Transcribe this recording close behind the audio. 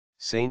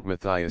St.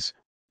 Matthias,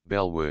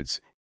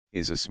 Bellwoods,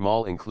 is a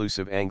small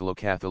inclusive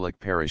Anglo-Catholic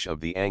parish of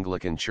the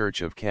Anglican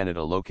Church of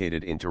Canada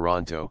located in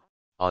Toronto,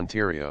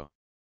 Ontario.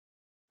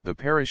 The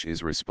parish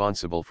is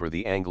responsible for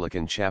the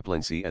Anglican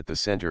chaplaincy at the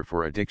Centre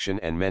for Addiction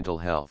and Mental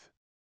Health.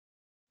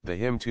 The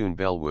hymn tune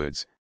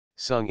Bellwoods,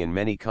 sung in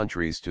many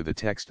countries to the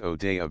text O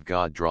Day of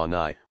God Draw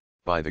Nigh,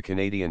 by the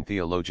Canadian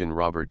theologian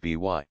Robert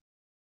B.Y.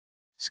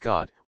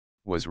 Scott,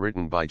 was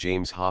written by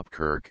James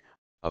Hopkirk,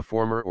 a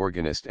former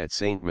organist at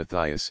St.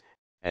 Matthias,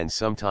 and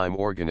sometime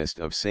organist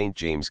of St.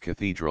 James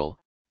Cathedral,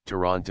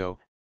 Toronto,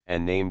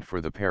 and named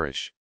for the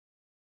parish.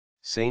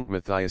 St.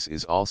 Matthias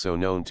is also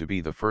known to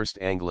be the first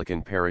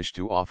Anglican parish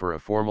to offer a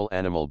formal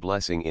animal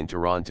blessing in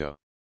Toronto.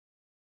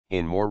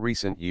 In more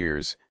recent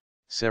years,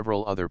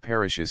 several other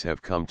parishes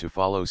have come to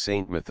follow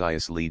St.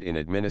 Matthias' lead in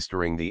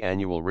administering the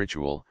annual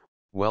ritual,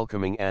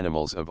 welcoming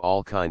animals of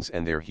all kinds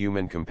and their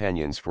human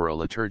companions for a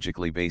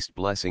liturgically based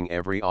blessing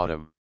every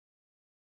autumn.